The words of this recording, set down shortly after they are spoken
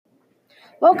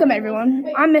Welcome,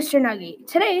 everyone. I'm Mr. Nuggy.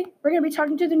 Today, we're going to be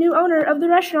talking to the new owner of the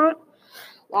restaurant,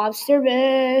 Logster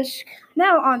Bisque.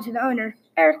 Now, on to the owner,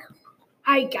 Eric.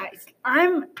 Hi, guys.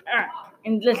 I'm Eric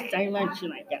in this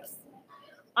dimension, I guess.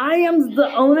 I am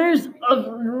the owners of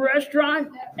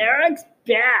restaurant Eric's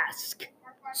Bisque.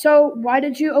 So, why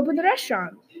did you open the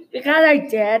restaurant? Because I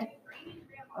did.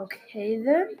 Okay,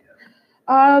 then.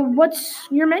 What's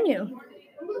your menu?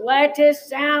 Lettuce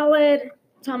salad,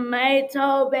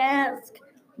 tomato bisque,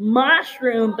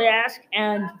 mushroom bisque,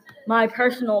 and my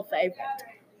personal favorite,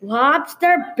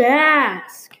 lobster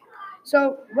bisque.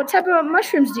 So, what type of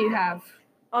mushrooms do you have?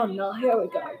 Oh no, here we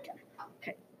go again.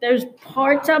 Okay, there's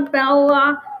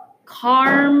portobello,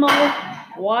 caramel,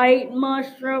 white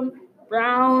mushroom,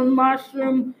 brown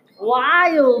mushroom,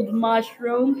 wild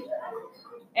mushroom,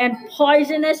 and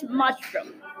poisonous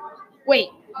mushroom. Wait,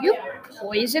 you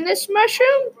poisonous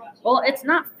mushroom? Well, it's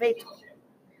not fatal.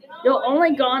 You'll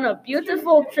only go on a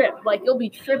beautiful trip, like you'll be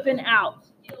tripping out.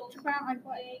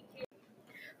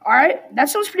 All right, that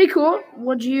sounds pretty cool.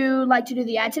 Would you like to do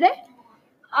the ad today?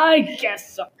 I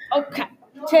guess so. Okay,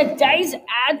 today's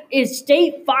ad is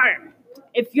State Farm.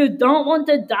 If you don't want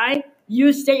to die,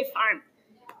 use State Farm.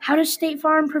 How does State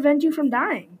Farm prevent you from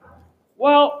dying?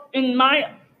 Well, in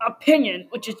my opinion,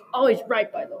 which is always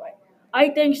right, by the way, I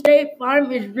think State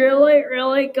Farm is really,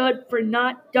 really good for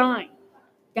not dying.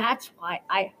 That's why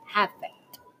I have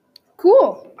it.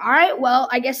 Cool. All right, well,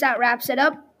 I guess that wraps it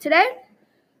up today.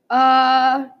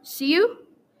 See you.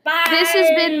 Bye. This has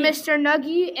been Mr.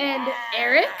 Nuggy and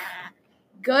Eric.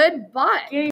 Goodbye.